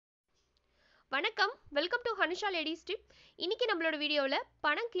வணக்கம், welcome to Hanusha ladies tip. இன்னைக்கு நம்மளோட வீடியோவில்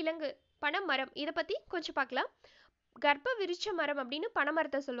பனங்கிழங்கு பனைமரம் இதை பற்றி கொஞ்சம் பார்க்கலாம். கர்ப்ப விருட்ச மரம் அப்படின்னு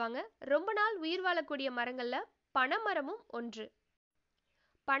பனைமரத்தை சொல்லுவாங்க. ரொம்ப நாள் உயிர் வாழக்கூடிய மரங்களில் பனைமரமும் ஒன்று.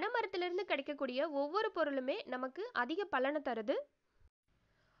 பனைமரத்திலிருந்து கிடைக்கக்கூடிய ஒவ்வொரு பொருளுமே நமக்கு அதிக பலனை தருது.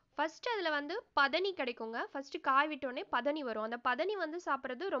 ஃபஸ்ட்டு அதில் பதனி கிடைக்குங்க. ஃபஸ்ட்டு காய் விட்டோடனே பதனி வரும். அந்த பதனி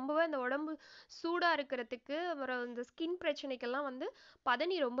சாப்பிட்றது ரொம்பவே அந்த உடம்பு சூடாக இருக்கிறதுக்கு, அப்புறம் இந்த ஸ்கின் பிரச்சனைக்கெல்லாம்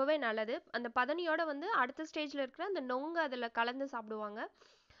பதனி ரொம்பவே நல்லது. அந்த பதனியோட அடுத்த ஸ்டேஜில் இருக்கிற அந்த நொங்கு அதில் கலந்து சாப்பிடுவாங்க.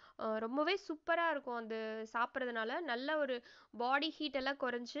 ரொம்பவே சூப்பராக இருக்கும். அது சாப்பிட்றதுனால நல்ல ஒரு பாடி ஹீட் எல்லாம்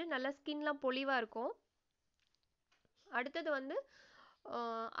குறைஞ்சி நல்ல ஸ்கின்லாம் பொலிவாக இருக்கும். அடுத்தது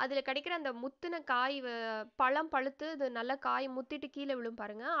அதில் கிடைக்கிற அந்த முத்தின காய் பழம் பழுத்து அது நல்லா காய் முத்திட்டு கீழே விழும்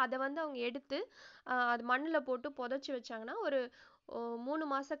பாருங்க. அதை அவங்க எடுத்து அது மண்ணில் போட்டு புதைச்சி வச்சாங்கன்னா ஒரு 3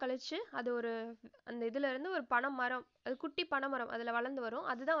 மாதம் கழிச்சு அது ஒரு அந்த இதுலேருந்து ஒரு பனைமரம், அது குட்டி பனைமரம் அதில் வளர்ந்து வரும்.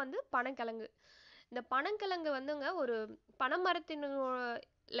 அதுதான் பனங்கிழங்கு. இந்த பனங்கிழங்கு ஒரு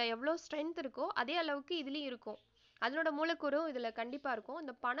பனைமரத்தினுல எவ்வளோ ஸ்ட்ரென்த் இருக்கோ அதே அளவுக்கு இதுலேயும் இருக்கும். அதனோட மூலக்கூறும் இதில் கண்டிப்பாக இருக்கும்.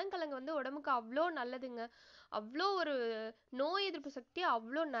 இந்த பனங்கிழங்கு உடம்புக்கு அவ்வளோ நல்லதுங்க. அவ்வளோ ஒரு நோய் எதிர்ப்பு சக்தி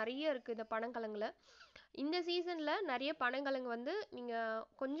அவ்வளோ நிறைய இருக்குது இந்த பனங்கிழங்குல. இந்த சீசனில் நிறைய பனங்கிழங்கு நீங்கள்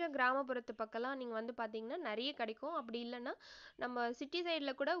கொஞ்சம் கிராமப்புறத்து பக்கம்லாம் நீங்கள் பார்த்தீங்கன்னா நிறைய கிடைக்கும். அப்படி இல்லைன்னா நம்ம சிட்டி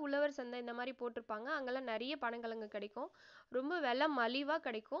சைடில் கூட உழவர் சந்தை இந்த மாதிரி போட்டிருப்பாங்க. அங்கெல்லாம் நிறைய பனங்கிழங்கு கிடைக்கும். ரொம்ப விலை மலிவாக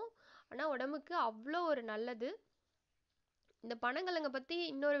கிடைக்கும். ஆனால் உடம்புக்கு அவ்வளோ ஒரு நல்லது. இந்த பனங்கிழங்கை பற்றி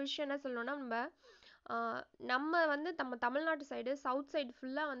இன்னொரு விஷயம் என்ன சொல்லணும்னா, நம்ம நம்ம தமிழ்நாட்டு சைடு சவுத் சைடு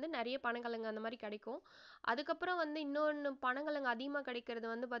ஃபுல்லாக நிறைய பனங்கிழங்கு அந்த மாதிரி கிடைக்கும். அதுக்கப்புறம் இன்னொன்று பனங்கிழங்கு அதிகமாக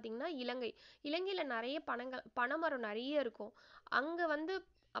கிடைக்கிறது பார்த்திங்கன்னா இலங்கையில் நிறைய பனைமரம் நிறைய இருக்கும். அங்கே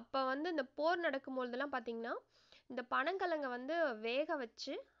அப்போ இந்த போர் நடக்கும்போதெல்லாம் பார்த்திங்கன்னா இந்த பனங்கிழங்கை வேக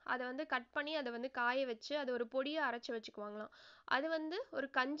வச்சு அதை கட் பண்ணி அதை காய வச்சு அதை ஒரு பொடியாக அரைச்சி வச்சுக்குவாங்களாம். அது ஒரு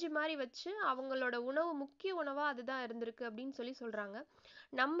கஞ்சி மாதிரி வச்சு அவங்களோட முக்கிய உணவாக அதுதான் இருந்திருக்கு அப்படின்னு சொல்கிறாங்க.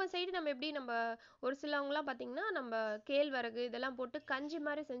 நம்ம சைடு நம்ம எப்படி நம்ம ஒரு சிலவங்களாம் பார்த்திங்கன்னா நம்ம கேழ்வரகு இதெல்லாம் போட்டு கஞ்சி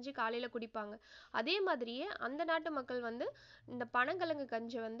மாதிரி செஞ்சு காலையில் குடிப்பாங்க. அதே மாதிரியே அந்த நாட்டு மக்கள் இந்த பனங்கிழங்கு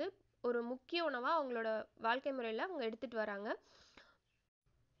கஞ்சி ஒரு முக்கிய உணவாக அவங்களோட வாழ்க்கை முறையில் அவங்க எடுத்துகிட்டு வராங்க.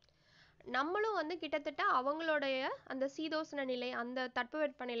 நம்மளும் கிட்டத்தட்ட அவங்களுடைய அந்த சீதோஷ்ண நிலை அந்த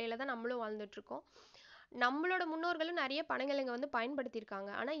தட்பவெட்ப நிலையில தான் நம்மளும் வாழ்ந்துட்டுருக்கோம். நம்மளோட முன்னோர்களும் நிறைய பனங்கிழங்கை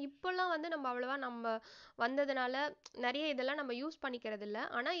பயன்படுத்தியிருக்காங்க. ஆனால் இப்போல்லாம் நம்ம அவ்வளோவா நம்ம வந்ததுனால நிறைய இதெல்லாம் நம்ம யூஸ் பண்ணிக்கிறது இல்லை.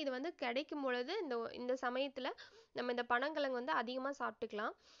 ஆனால் இது கிடைக்கும் பொழுது இந்த சமயத்தில் நம்ம இந்த பனங்கிழங்கு அதிகமாக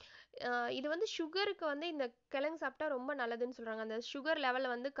சாப்பிட்டுக்கலாம். இது சுகருக்கு இந்த கிழங்கு சாப்பிட்டா ரொம்ப நல்லதுன்னு சொல்கிறாங்க. அந்த சுகர்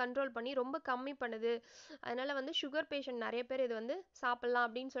லெவலை கண்ட்ரோல் பண்ணி ரொம்ப கம்மி பண்ணுது. அதனால் சுகர் பேஷண்ட் நிறைய பேர் இது சாப்பிட்லாம்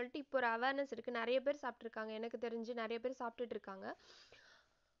அப்படின்னு சொல்லிட்டு இப்போ ஒரு அவேர்னஸ் இருக்குது. நிறைய பேர் சாப்பிட்ருக்காங்க. எனக்கு தெரிஞ்சு நிறைய பேர் சாப்பிட்டுட்டு இருக்காங்க.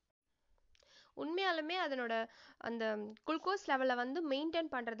 உண்மையாலுமே அதனோட அந்த குளுக்கோஸ் லெவலை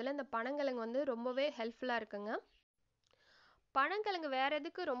மெயின்டைன் பண்ணுறதுல இந்த பனங்கிழங்கு ரொம்பவே ஹெல்ப்ஃபுல்லாக இருக்குங்க. பனங்கிழங்கு வேறு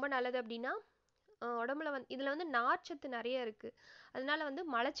எதுக்கு ரொம்ப நல்லது அப்படின்னா, உடம்புல இதில் நார்ச்சத்து நிறைய இருக்குது. அதனால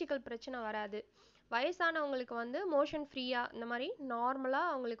மலச்சிக்கல் பிரச்சனை வராது. வயசானவங்களுக்கு மோஷன் ஃப்ரீயாக இந்த மாதிரி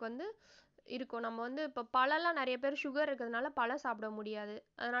நார்மலாக அவங்களுக்கு இருக்கும். நம்ம இப்போ பழம்லாம் நிறைய பேர் சுகர் இருக்கிறதுனால பழம் சாப்பிட முடியாது.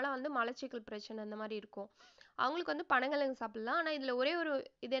 அதனால் மலச்சிக்கல் பிரச்சனை இந்த மாதிரி இருக்கும். அவங்களுக்கு பனங்கிழங்கு சாப்பிட்லாம். ஆனால் இதில் ஒரே ஒரு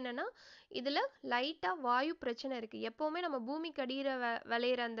இது என்னென்னா, இதில் லைட்டாக வாயு பிரச்சனை இருக்குது. எப்போவுமே நம்ம பூமிக்கு அடியில்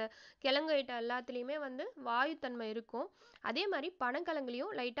விளையிற அந்த கிழங்கு ஐட்டம் எல்லாத்துலேயுமே வாயுத்தன்மை இருக்கும். அதே மாதிரி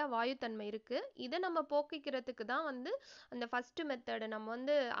பனங்கிழங்குலையும் லைட்டாக வாயுத்தன்மை இருக்குது. இதை நம்ம போக்கிக்கிறதுக்கு தான் அந்த ஃபஸ்ட்டு மெத்தடு.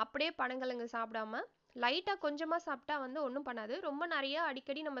 நம்ம அப்படியே பனங்கிழங்கு சாப்பிடாம லைட்டாக கொஞ்சமாக சாப்பிட்டா ஒன்றும் பண்ணாது. ரொம்ப நிறையா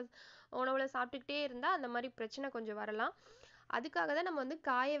அடிக்கடி நம்ம உணவில் சாப்பிட்டுக்கிட்டே இருந்தால் அந்த மாதிரி பிரச்சனை கொஞ்சம் வரலாம். அதுக்காக தான் நம்ம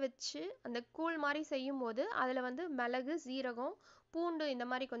காய வச்சு அந்த கூழ் மாதிரி செய்யும் போது அதில் மிளகு, சீரகம், பூண்டு இந்த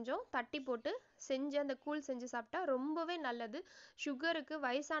மாதிரி கொஞ்சம் தட்டி போட்டு செஞ்சு அந்த கூழ் செஞ்சு சாப்பிட்டா ரொம்பவே நல்லது. சுகருக்கு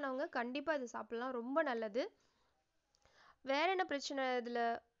வயசானவங்க கண்டிப்பாக இது சாப்பிட்லாம், ரொம்ப நல்லது. வேற என்ன பிரச்சனை இதில்?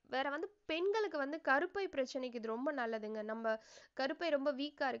 வேற பெண்களுக்கு கருப்பை பிரச்சனைக்கு இது ரொம்ப நல்லதுங்க. நம்ம கருப்பை ரொம்ப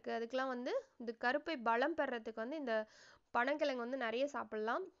வீக்காக இருக்குது, அதுக்கெலாம் இந்த கருப்பை பலம் பெறத்துக்கு இந்த பனங்கிழங்கு நிறைய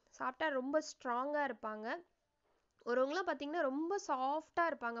சாப்பிட்லாம். சாப்பிட்டா ரொம்ப ஸ்ட்ராங்காக இருப்பாங்க. ஒருவங்களாம் பார்த்தீங்கன்னா ரொம்ப சாஃப்டாக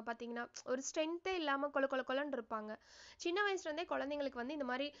இருப்பாங்க. பார்த்தீங்கன்னா ஒரு ஸ்ட்ரென்த்தே இல்லாமல் கொலன்னு இருப்பாங்க. சின்ன வயசுலேருந்தே குழந்தைங்களுக்கு இந்த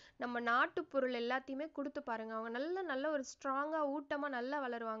மாதிரி நம்ம நாட்டு பொருள் எல்லாத்தையுமே கொடுத்து பாருங்கள். அவங்க நல்ல ஒரு ஸ்ட்ராங்காக ஊட்டமாக நல்லா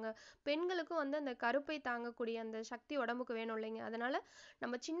வளருவாங்க. பெண்களுக்கும் அந்த கருப்பை தாங்கக்கூடிய அந்த சக்தி உடம்புக்கு வேணும் இல்லைங்க. அதனால்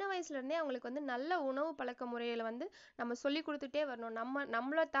நம்ம சின்ன வயசுலேருந்தே அவங்களுக்கு நல்ல உணவு பழக்க முறையில் நம்ம சொல்லி கொடுத்துட்டே வரணும்.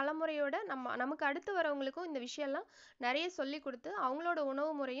 நம்மளோட தலைமுறையோட நமக்கு அடுத்து வரவங்களுக்கும் இந்த விஷயம்லாம் நிறைய சொல்லி கொடுத்து அவங்களோட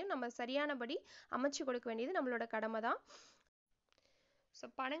உணவு முறையும் நம்ம சரியானபடி அமைச்சு கொடுக்க வேண்டியது நம்மளோட கடமை தான். ஸோ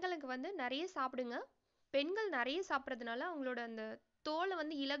பனங்கிழங்கு நிறைய சாப்பிடுங்க. பெண்கள் நிறைய சாப்பிட்றதுனால அவங்களோட அந்த தோலை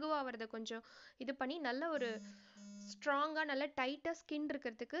இலகுவாக வரதை கொஞ்சம் இது பண்ணி நல்ல ஒரு ஸ்ட்ராங்காக நல்ல டைட்டாக ஸ்கின்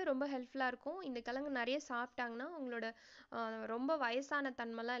இருக்கிறதுக்கு ரொம்ப ஹெல்ப்ஃபுல்லாக இருக்கும். இந்த கிழங்கு நிறைய சாப்பிட்டாங்கன்னா உங்களோட ரொம்ப வயசான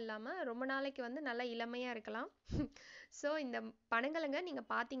தன்மைலாம் இல்லாமல் ரொம்ப நாளைக்கு வந்து நல்லா இளமையாக இருக்கலாம். ஸோ இந்த பனங்கிழங்க நீங்கள்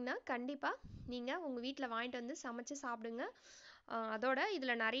பார்த்தீங்கன்னா கண்டிப்பாக நீங்கள் உங்கள் வீட்டில் வாங்கிட்டு வந்து சமைச்சு சாப்பிடுங்க. அதோட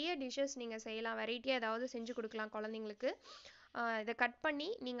இதில் நிறைய டிஷ்ஷஸ் நீங்கள் செய்யலாம், வெரைட்டியாக ஏதாவது செஞ்சு கொடுக்கலாம் குழந்தைங்களுக்கு. இதை கட் பண்ணி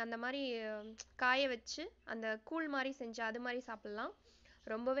நீங்கள் அந்த மாதிரி காய வச்சு அந்த கூழ் மாதிரி செஞ்சு அது மாதிரி சாப்பிட்லாம்,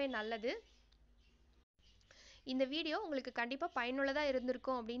 ரொம்பவே நல்லது. இந்த வீடியோ உங்களுக்கு கண்டிப்பாக பயனுள்ளதாக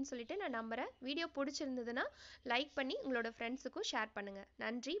இருந்திருக்கும் அப்படின்னு சொல்லிட்டு நான் நம்புகிறேன். வீடியோ பிடிச்சிருந்ததுன்னா லைக் பண்ணி உங்களோட ஃப்ரெண்ட்ஸுக்கும் ஷேர் பண்ணுங்கள்.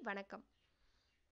 நன்றி, வணக்கம்.